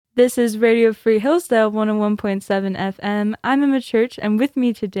This is Radio Free Hillsdale 101.7 FM. I'm Emma Church, and with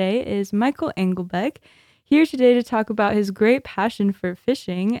me today is Michael Angelbeck, here today to talk about his great passion for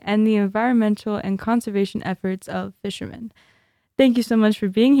fishing and the environmental and conservation efforts of fishermen. Thank you so much for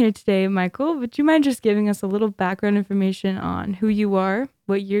being here today, Michael. Would you mind just giving us a little background information on who you are,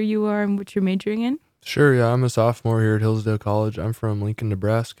 what year you are, and what you're majoring in? Sure, yeah. I'm a sophomore here at Hillsdale College. I'm from Lincoln,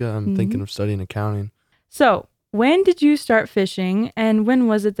 Nebraska. I'm thinking of studying accounting. So, when did you start fishing, and when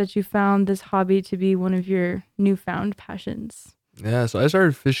was it that you found this hobby to be one of your newfound passions? Yeah, so I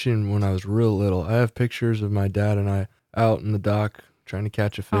started fishing when I was real little. I have pictures of my dad and I out in the dock trying to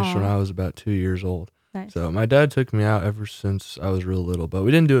catch a fish when Aw, I was about 2 years old. nice. So my dad took me out ever since I was real little, but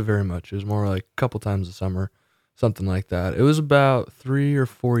we didn't do it very much. It was more like a couple times a summer, something like that. It was about 3 or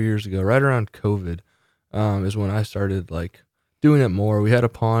 4 years ago, right around COVID, is when I started like doing it more. We had a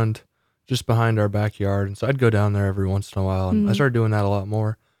pond just behind our backyard, and so I'd go down there every once in a while, and I Mm, started doing that a lot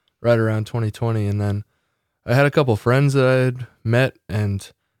more right around 2020, and then I had a couple friends that I had met, and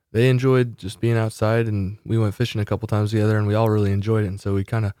they enjoyed just being outside, and we went fishing a couple times together, and we all really enjoyed it. And so we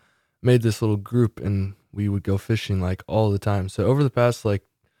kind of made this little group, and we would go fishing like all the time. So over the past like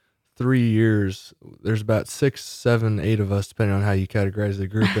 3 years, there's about 6, 7, 8 of us, depending on how you categorize the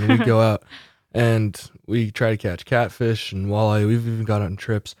group, and we go out and we try to catch catfish and walleye. We've even gone on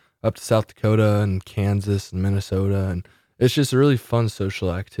trips up to South Dakota and Kansas and Minnesota, and it's just a really fun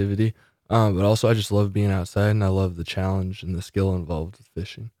social activity. But also, I just love being outside, and I love the challenge and the skill involved with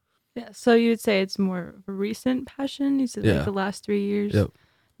fishing. yeah, so you'd say it's more of a recent passion? You said like Yeah. the last 3 years? Yep.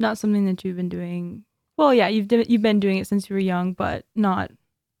 Not something that you've been doing. Well, yeah, you've been doing it since you were young, but not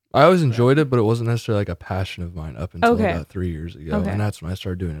I always enjoyed forever. it, but it wasn't necessarily like a passion of mine up until Okay. about 3 years ago, and Okay. that's when I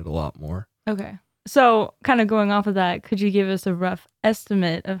started doing it a lot more. Okay. So, kind of going off of that, could you give us a rough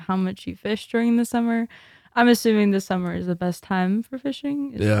estimate of how much you fish during the summer? I'm assuming the summer is the best time for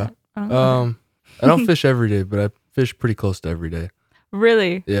fishing. Is Yeah. that Um, I don't okay? fish every day, but I fish pretty close to every day.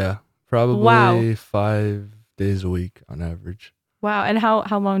 Really? Yeah, Wow. probably 5 days a week on average. Wow. And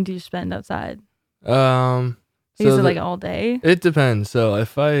how long do you spend outside? Um, Like, is so it like the all day? It depends. So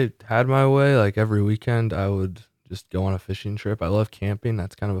if I had my way, like every weekend, I would just go on a fishing trip. I love camping.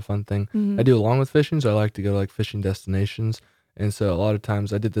 That's kind of a fun thing I Mhm. do along with fishing. So I like to go to like fishing destinations. And so a lot of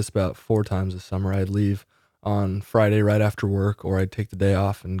times I did this about 4 times this summer. I'd leave on Friday right after work, or I'd take the day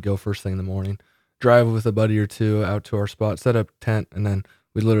off and go first thing in the morning, drive with a buddy or two out to our spot, set up tent, and then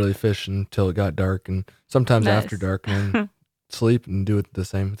we'd literally fish until it got dark, and sometimes after Nice. dark, and then sleep and do it the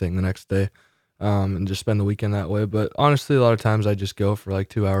same thing the next day, and just spend the weekend that way. But honestly, a lot of times I just go for like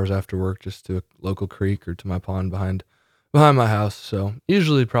 2 hours after work just to a local creek or to my pond behind my house. So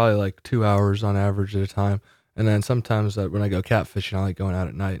usually probably like 2 hours on average at a time. And then sometimes when I go catfishing, I like going out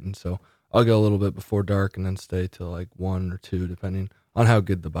at night, and so I'll go a little bit before dark and then stay till like 1 or 2, depending on how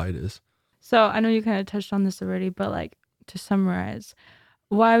good the bite is. So, I know you kind of touched on this already, but like to summarize,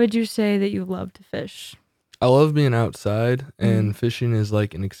 why would you say that you love to fish? I love being outside, Mm. and fishing is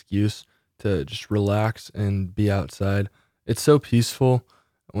like an excuse to just relax and be outside. It's so peaceful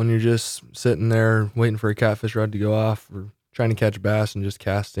when you're just sitting there waiting for a catfish rod to go off or trying to catch bass and just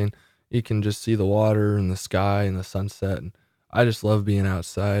casting. You can just see the water and the sky and the sunset. And I just love being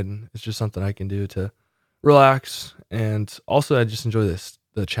outside. And it's just something I can do to relax. And also, I just enjoy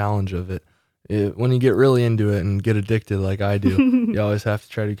the challenge of it. When you get really into it and get addicted like I do, you always have to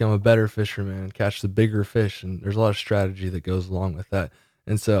try to become a better fisherman and catch the bigger fish, and there's a lot of strategy that goes along with that.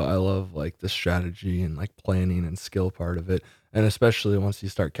 And so I love like the strategy and like planning and skill part of it, and especially once you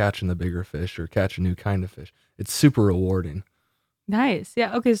start catching the bigger fish or catch a new kind of fish, it's super rewarding. Nice.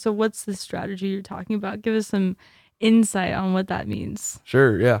 Yeah. Okay. So, what's the strategy you're talking about? Give us some insight on what that means.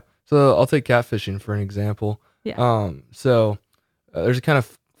 Sure, yeah. So I'll take catfishing for an example. Yeah. There's a kind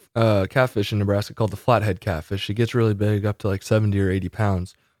of catfish in Nebraska called the flathead catfish. It gets really big, up to like 70 or 80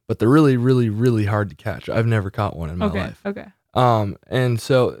 pounds, but they're really, really, really hard to catch. I've never caught one in my Okay. life. Okay. And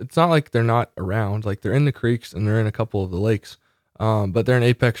so it's not like they're not around, like they're in the creeks and they're in a couple of the lakes. But they're an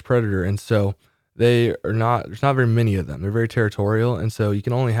apex predator, and so there's not very many of them. They're very territorial, and so you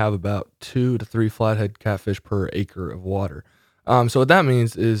can only have about 2 to 3 flathead catfish per acre of water. So what that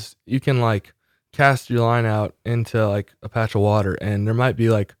means is you can like cast your line out into like a patch of water, and there might be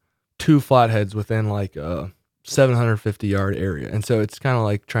like 2 flatheads within like a 750-yard area. And so it's kind of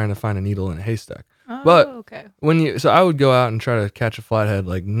like trying to find a needle in a haystack. But Oh, okay. so I would go out and try to catch a flathead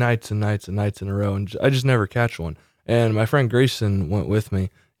like nights and nights and nights in a row, and I just never catch one. And my friend Grayson went with me.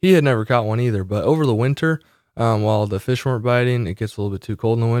 He had never caught one either, but over the winter, while the fish weren't biting, it gets a little bit too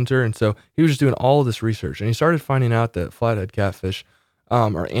cold in the winter, and so he was just doing all this research, and he started finding out that flathead catfish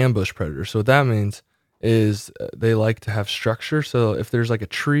are ambush predators. So what that means is they like to have structure. So if there's like a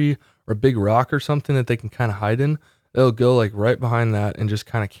tree or a big rock or something that they can kind of hide in, they'll go like right behind that and just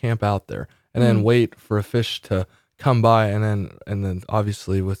kind of camp out there and then Mm. wait for a fish to come by. And then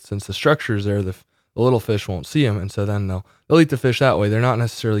obviously since the structure is there, the little fish won't see them. And so then they'll eat the fish that way. They're not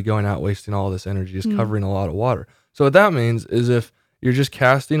necessarily going out wasting all this energy, just Mm. covering a lot of water. So what that means is if you're just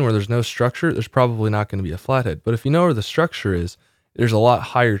casting where there's no structure, there's probably not going to be a flathead. But if you know where the structure is, there's a lot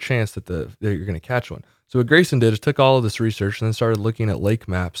higher chance that you're going to catch one. So what Grayson did is took all of this research and then started looking at lake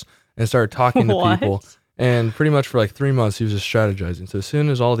maps and started talking to people. What? And pretty much for like 3 months, he was just strategizing. So as soon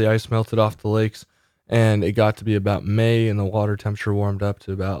as all the ice melted off the lakes and it got to be about May and the water temperature warmed up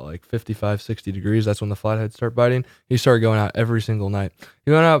to about like 55, 60 degrees, that's when the flatheads start biting. He started going out every single night.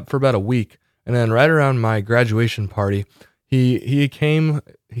 He went out for about a week. And then right around my graduation party, he came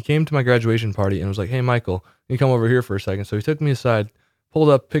to my graduation party and was like, "Hey, Michael, can you come over here for a second?" So he took me aside, pulled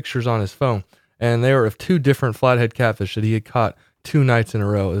up pictures on his phone, and they were of two different flathead catfish that he had caught 2 nights in a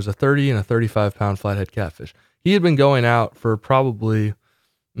row. It was a 30 and a 35-pound flathead catfish. He had been going out for probably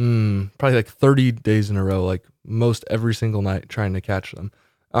like 30 days in a row, like most every single night trying to catch them.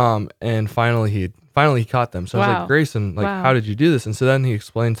 And finally he caught them. So I was like, Wow. "Grayson, like, how Wow. did you do this?" And so then he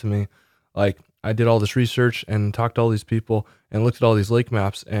explained to me, like, I did all this research and talked to all these people and looked at all these lake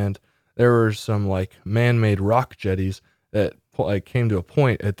maps, and there were some like man-made rock jetties that like came to a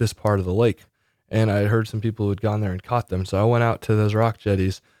point at this part of the lake. And I heard some people who had gone there and caught them. So I went out to those rock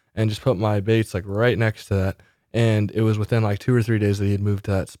jetties and just put my baits like right next to that. And it was within like 2 or 3 days that he had moved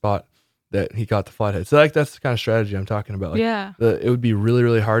to that spot that he caught the flathead. So like that's the kind of strategy I'm talking about. Like Yeah. it would be really,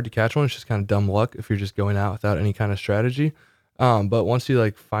 really hard to catch one. It's just kind of dumb luck if you're just going out without any kind of strategy. But once you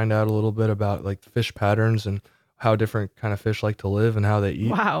like find out a little bit about like the fish patterns and how different kind of fish like to live and how they eat,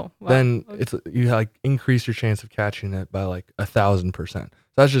 Wow. Wow. then it's you like increase your chance of catching it by like 1,000%.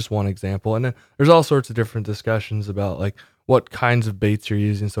 So that's just one example. And then there's all sorts of different discussions about like what kinds of baits you're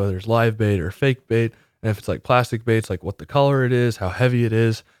using. So whether it's live bait or fake bait, and if it's like plastic baits, like what the color it is, how heavy it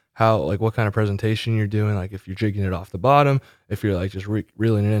is, how like what kind of presentation you're doing, like if you're jigging it off the bottom, if you're like just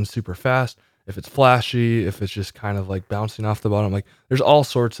reeling it in super fast, if it's flashy, if it's just kind of like bouncing off the bottom. Like there's all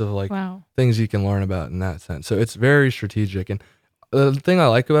sorts of like Wow. things you can learn about in that sense. So it's very strategic. And the thing I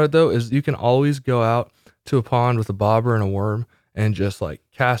like about it though is you can always go out to a pond with a bobber and a worm and just like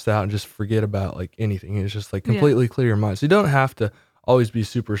cast out and just forget about like anything. It's just like Yeah. completely clear your mind. So you don't have to always be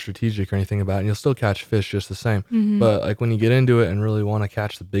super strategic or anything about it. And you'll still catch fish just the same. Mm-hmm. But like when you get into it and really want to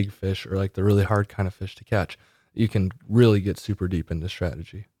catch the big fish or like the really hard kind of fish to catch, you can really get super deep into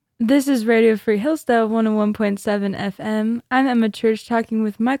strategy. This is Radio Free Hillsdale 101.7 FM. I'm Emma Church talking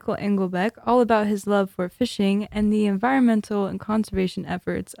with Michael Angelbeck all about his love for fishing and the environmental and conservation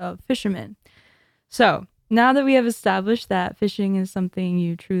efforts of fishermen. So, now that we have established that fishing is something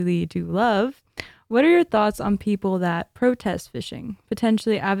you truly do love, what are your thoughts on people that protest fishing,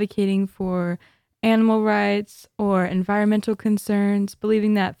 potentially advocating for animal rights or environmental concerns,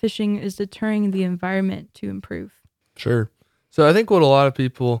 believing that fishing is deterring the environment to improve? Sure. So I think what a lot of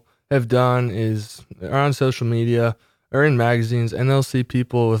people have done is they're on social media or in magazines and they'll see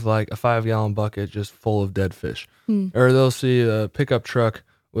people with like a 5 gallon bucket just full of dead fish. Hmm. Or they'll see a pickup truck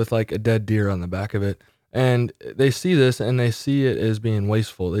with like a dead deer on the back of it. And they see this and they see it as being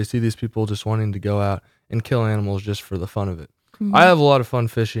wasteful. They see these people just wanting to go out and kill animals just for the fun of it. Mhm. I have a lot of fun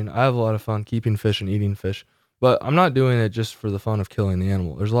fishing. I have a lot of fun keeping fish and eating fish, but I'm not doing it just for the fun of killing the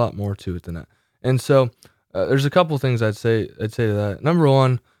animal. There's a lot more to it than that. And so there's a couple things I'd say to that. Number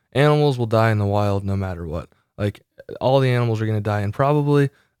one, animals will die in the wild no matter what. Like all the animals are going to die, and probably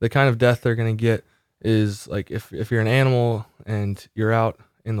the kind of death they're going to get is like if you're an animal and you're out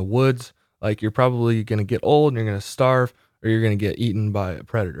in the woods, like you're probably going to get old and you're going to starve or you're going to get eaten by a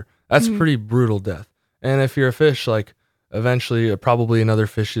predator. That's a Mhm. pretty brutal death. And if you're a fish, like eventually probably another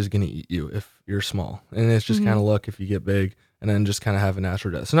fish is going to eat you if you're small. And it's just Mhm. kind of luck if you get big and then just kind of have a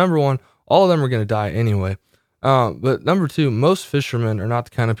natural death. So number one, all of them are going to die anyway. But number two, most fishermen are not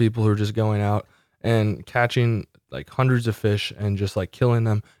the kind of people who are just going out and catching like hundreds of fish and just like killing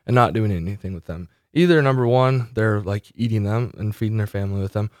them and not doing anything with them. Either number one, they're like eating them and feeding their family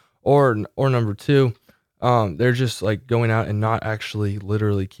with them, or number two, they're just like going out and not actually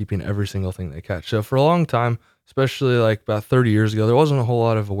literally keeping every single thing they catch. So for a long time, especially like about 30 years ago, there wasn't a whole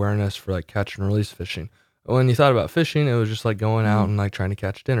lot of awareness for like catch and release fishing. When you thought about fishing, it was just like going out and like trying to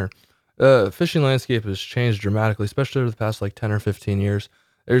catch dinner. Fishing landscape has changed dramatically, especially over the past like 10 or 15 years.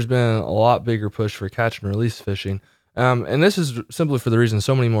 There's been a lot bigger push for catch and release fishing. And this is simply for the reason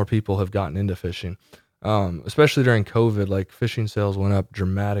so many more people have gotten into fishing. Especially during COVID, like fishing sales went up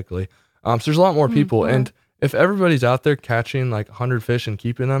dramatically. So there's a lot more people. Wow. And if everybody's out there catching like 100 fish and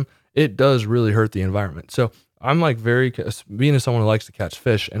keeping them, it does really hurt the environment. So I'm like being as someone who likes to catch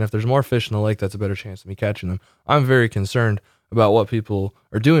fish, and if there's more fish in the lake, that's a better chance of me catching them. I'm very concerned about what people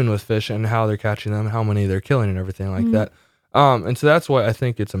are doing with fish and how they're catching them, how many they're killing, and everything like Mm. that. And so that's why I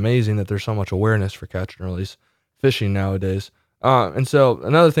think it's amazing that there's so much awareness for catch and release fishing nowadays. And so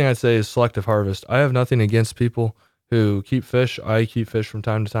another thing I'd say is selective harvest. I have nothing against people who keep fish. I keep fish from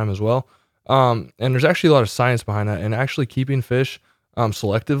time to time as well. And there's actually a lot of science behind that. And actually keeping fish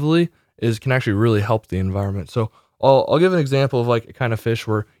selectively can actually really help the environment. So I'll give an example of like a kind of fish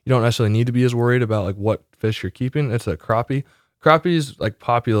where you don't necessarily need to be as worried about like what fish you're keeping. It's a crappie. Crappies like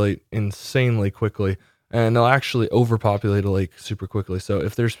populate insanely quickly, and they'll actually overpopulate a lake super quickly. So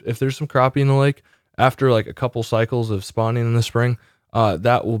if there's some crappie in the lake after like a couple cycles of spawning in the spring,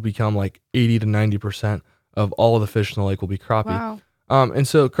 that will become like 80 to 90% of all of the fish in the lake will be crappie. Wow. And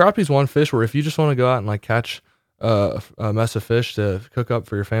so crappie's one fish where if you just want to go out and like catch a mess of fish to cook up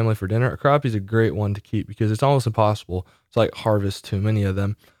for your family for dinner, a crappie's a great one to keep because it's almost impossible to like harvest too many of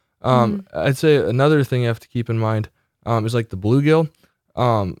them. Mm. I'd say another thing you have to keep in mind is like the bluegill.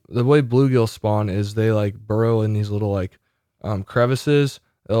 The way bluegill spawn is they like burrow in these little like crevices.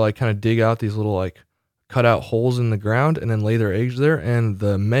 They'll like kind of dig out these little like cut out holes in the ground and then lay their eggs there. And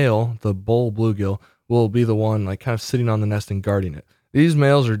the male, the bull bluegill, will be the one like kind of sitting on the nest and guarding it. These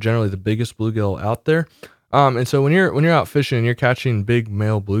males are generally the biggest bluegill out there. And so when you're out fishing and you're catching big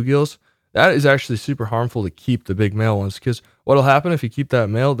male bluegills, that is actually super harmful to keep the big male ones because what'll happen if you keep that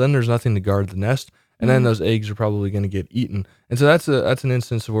male, then there's nothing to guard the nest, and then Mm. those eggs are probably going to get eaten. And so that's an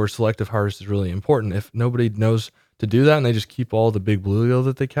instance of where selective harvest is really important. If nobody knows to do that and they just keep all the big bluegill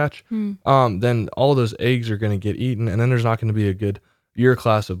that they catch, Mm. then all of those eggs are going to get eaten, and then there's not going to be a good year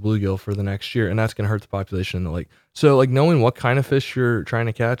class of bluegill for the next year, and that's going to hurt the population in the lake. So like knowing what kind of fish you're trying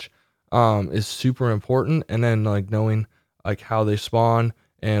to catch is super important, and then like knowing like how they spawn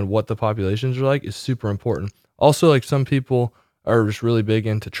and what the populations are like is super important. Also, like some people are just really big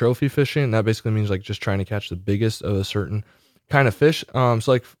into trophy fishing, and that basically means like just trying to catch the biggest of a certain kind of fish. So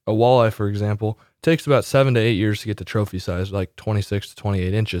like a walleye, for example, takes about 7 to 8 years to get to trophy size, like 26 to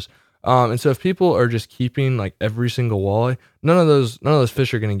 28 inches. And so if people are just keeping like every single walleye, none of those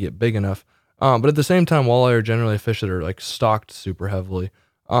fish are going to get big enough. But at the same time, walleye are generally fish that are like stocked super heavily.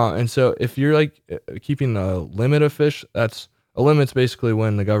 And so if you're like keeping a limit of fish, that's a limit's basically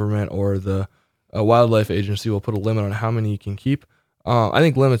when the government or the wildlife agency will put a limit on how many you can keep. I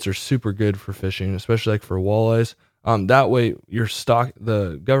think limits are super good for fishing, especially like for walleyes. That way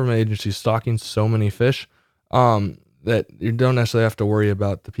the government agency is stocking so many fish, that you don't necessarily have to worry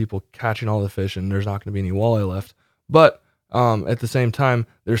about the people catching all the fish and there's not going to be any walleye left. But at the same time,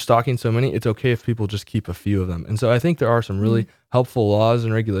 they're stocking so many, it's okay if people just keep a few of them. And so I think there are some Mm. really helpful laws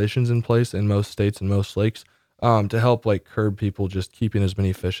and regulations in place in most states and most lakes to help like curb people just keeping as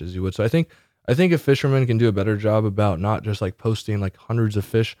many fish as you would. So I think if fishermen can do a better job about not just like posting like hundreds of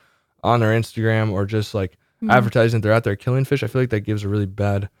fish on their Instagram or just like Mm. advertising that they're out there killing fish, I feel like that gives a really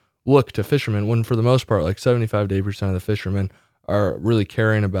bad look to fishermen when for the most part like 75 to 80% of the fishermen are really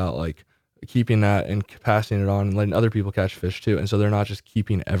caring about like keeping that and passing it on and letting other people catch fish too. And so they're not just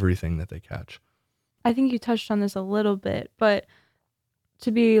keeping everything that they catch. I think you touched on this a little bit, but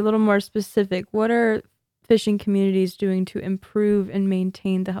to be a little more specific, what are fishing communities doing to improve and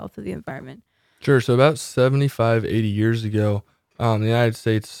maintain the health of the environment? Sure. So about 75, 80 years ago, the United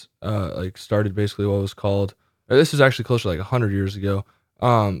States like started basically what was called, or this is actually closer to like 100 years ago,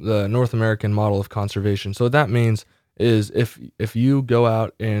 the North American model of conservation. So what that means is if you go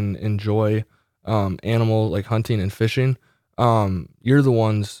out and enjoy animal like hunting and fishing, you're the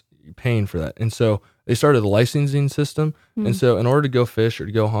ones paying for that. And so they started a licensing system. And Mm. so in order to go fish or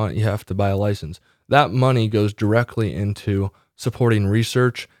to go hunt, you have to buy a license. That money goes directly into supporting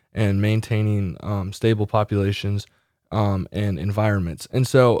research and maintaining stable populations and environments. And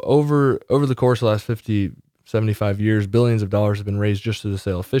so over the course of the last 50, 75 years, billions of dollars have been raised just through the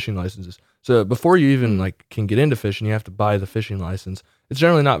sale of fishing licenses. So before you even Mm. like can get into fishing, you have to buy the fishing license. It's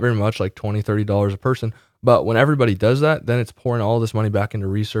generally not very much, like $20, $30 a person. But when everybody does that, then it's pouring all this money back into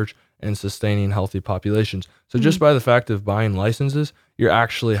research and sustaining healthy populations. So just Mm. by the fact of buying licenses, you're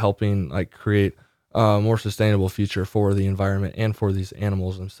actually helping like create a more sustainable future for the environment and for these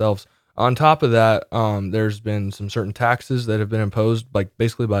animals themselves. On top of that, there's been some certain taxes that have been imposed, like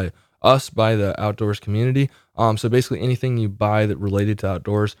basically by us, by the outdoors community. So basically anything you buy that related to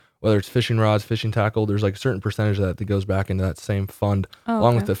outdoors, whether it's fishing rods, fishing tackle, there's like a certain percentage of that goes back into that same fund Oh,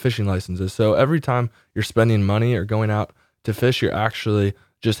 along with okay. the fishing licenses. So every time you're spending money or going out to fish, you're actually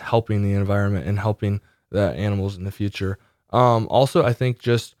just helping the environment and helping the animals in the future. Also, I think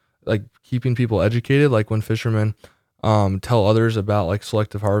just like keeping people educated, like when fishermen tell others about like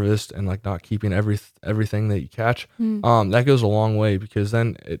selective harvest and like not keeping everything that you catch. Mm. That goes a long way because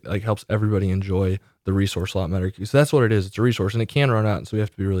then it like helps everybody enjoy the resource a lot better. Because that's what it is. It's a resource and it can run out, and so we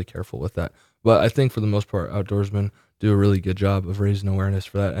have to be really careful with that. But I think for the most part, outdoorsmen do a really good job of raising awareness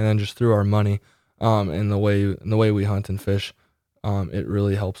for that, and then just through our money, and the way we hunt and fish, it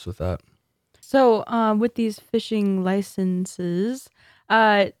really helps with that. So, with these fishing licenses,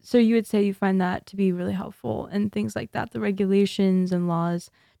 so you would say you find that to be really helpful and things like that, the regulations and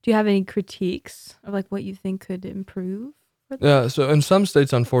laws. Do you have any critiques of like what you think could improve for that? Yeah, so in some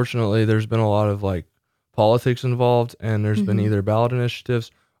states, unfortunately, there's been a lot of like politics involved, and there's been Mm-hmm. either ballot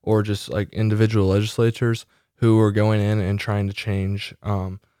initiatives or just like individual legislatures who are going in and trying to change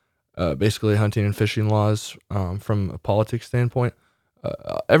basically hunting and fishing laws from a politics standpoint.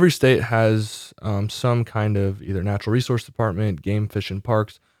 Every state has some kind of either natural resource department, game fish and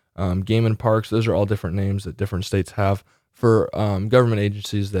parks, game and parks. Those are all different names that different states have for government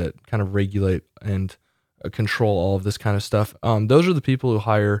agencies that kind of regulate and control all of this kind of stuff. Those are the people who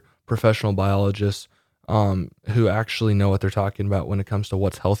hire professional biologists who actually know what they're talking about when it comes to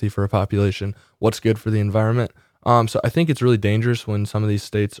what's healthy for a population, what's good for the environment. So I think it's really dangerous when some of these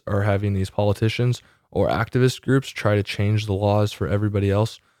states are having these politicians or activist groups try to change the laws for everybody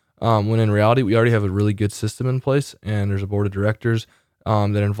else. When in reality, we already have a really good system in place, and there's a board of directors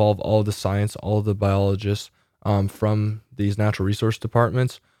that involve all of the science, all of the biologists from these natural resource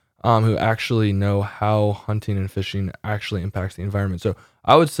departments who actually know how hunting and fishing actually impacts the environment. So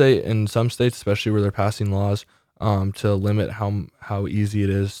I would say in some states, especially where they're passing laws to limit how easy it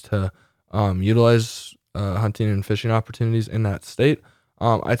is to utilize hunting and fishing opportunities in that state,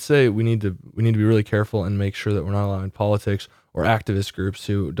 I'd say we need to be really careful and make sure that we're not allowing politics or activist groups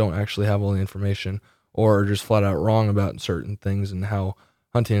who don't actually have all the information or are just flat out wrong about certain things and how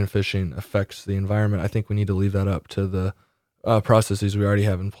hunting and fishing affects the environment. I think we need to leave that up to the processes we already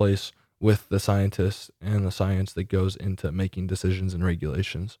have in place with the scientists and the science that goes into making decisions and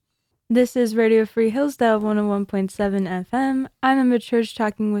regulations. This is Radio Free Hillsdale 101.7 FM. I'm Emma Church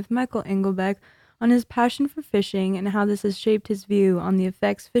talking with Michael Angelbeck on his passion for fishing and how this has shaped his view on the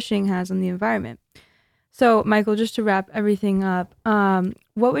effects fishing has on the environment. So, Michael, just to wrap everything up,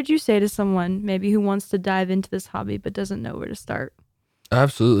 what would you say to someone maybe who wants to dive into this hobby but doesn't know where to start?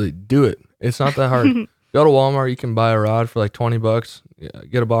 Absolutely, do it. It's not that hard. Go to Walmart. You can buy a rod for like $20. Yeah,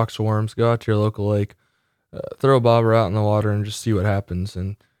 get a box of worms. Go out to your local lake. Throw a bobber out in the water and just see what happens.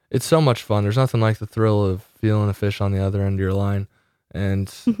 And it's so much fun. There's nothing like the thrill of feeling a fish on the other end of your line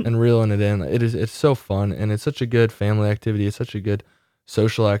and reeling it in. It's so fun, and it's such a good family activity. It's such a good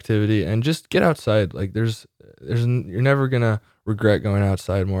social activity, and just get outside. Like you're never gonna regret going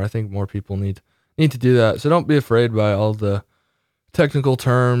outside more. I think more people need to do that. So don't be afraid by all the technical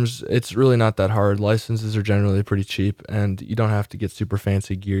terms. It's really not that hard. Licenses are generally pretty cheap, and you don't have to get super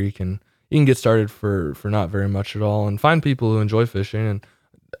fancy gear. You can get started for not very much at all, and find people who enjoy fishing. And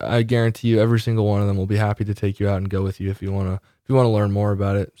I guarantee you, every single one of them will be happy to take you out and go with you if you wanna learn more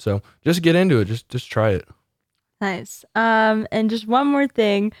about it. So just get into it. Just try it. Nice. And just one more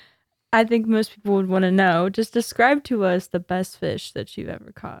thing I think most people would want to know. Just describe to us the best fish that you've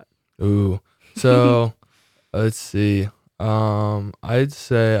ever caught. Ooh. So let's see. I'd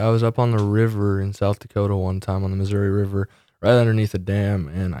say I was up on the river in South Dakota one time on the Missouri River, right underneath a dam,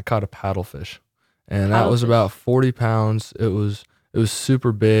 and I caught a paddlefish, and that was about Paddlefish. 40 pounds. It was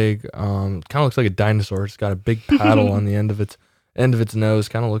super big. Kind of looks like a dinosaur. It's got a big paddle on the end of its nose.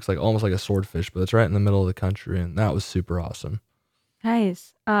 Kind of looks like almost like a swordfish, but it's right in the middle of the country, and that was super awesome.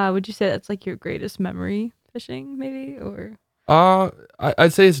 Nice. Would you say that's like your greatest memory fishing, maybe? Or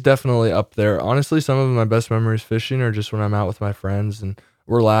I'd say it's definitely up there. Honestly, some of my best memories fishing are just when I'm out with my friends and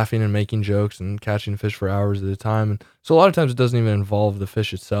we're laughing and making jokes and catching fish for hours at a time. And so a lot of times it doesn't even involve the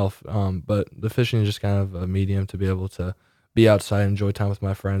fish itself, but the fishing is just kind of a medium to be able to be outside and enjoy time with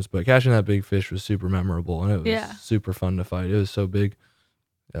my friends. But catching that big fish was super memorable and it was yeah. super fun to fight. It was so big.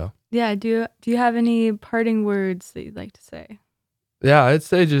 Yeah. Yeah, do you have any parting words that you'd like to say? Yeah, I'd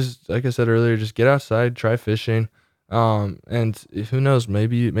say just like I said earlier, just get outside, try fishing, and who knows,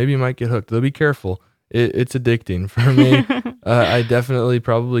 maybe you might get hooked. Though be careful, it's addicting. For me, I definitely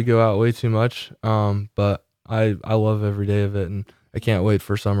probably go out way too much, but I love every day of it, and I can't wait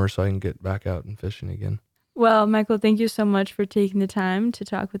for summer so I can get back out and fishing again. Well, Michael, thank you so much for taking the time to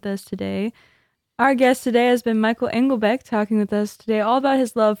talk with us today. Our guest today has been Michael Engelbeck talking with us today all about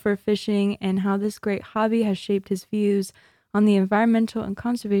his love for fishing and how this great hobby has shaped his views on the environmental and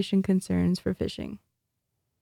conservation concerns for fishing.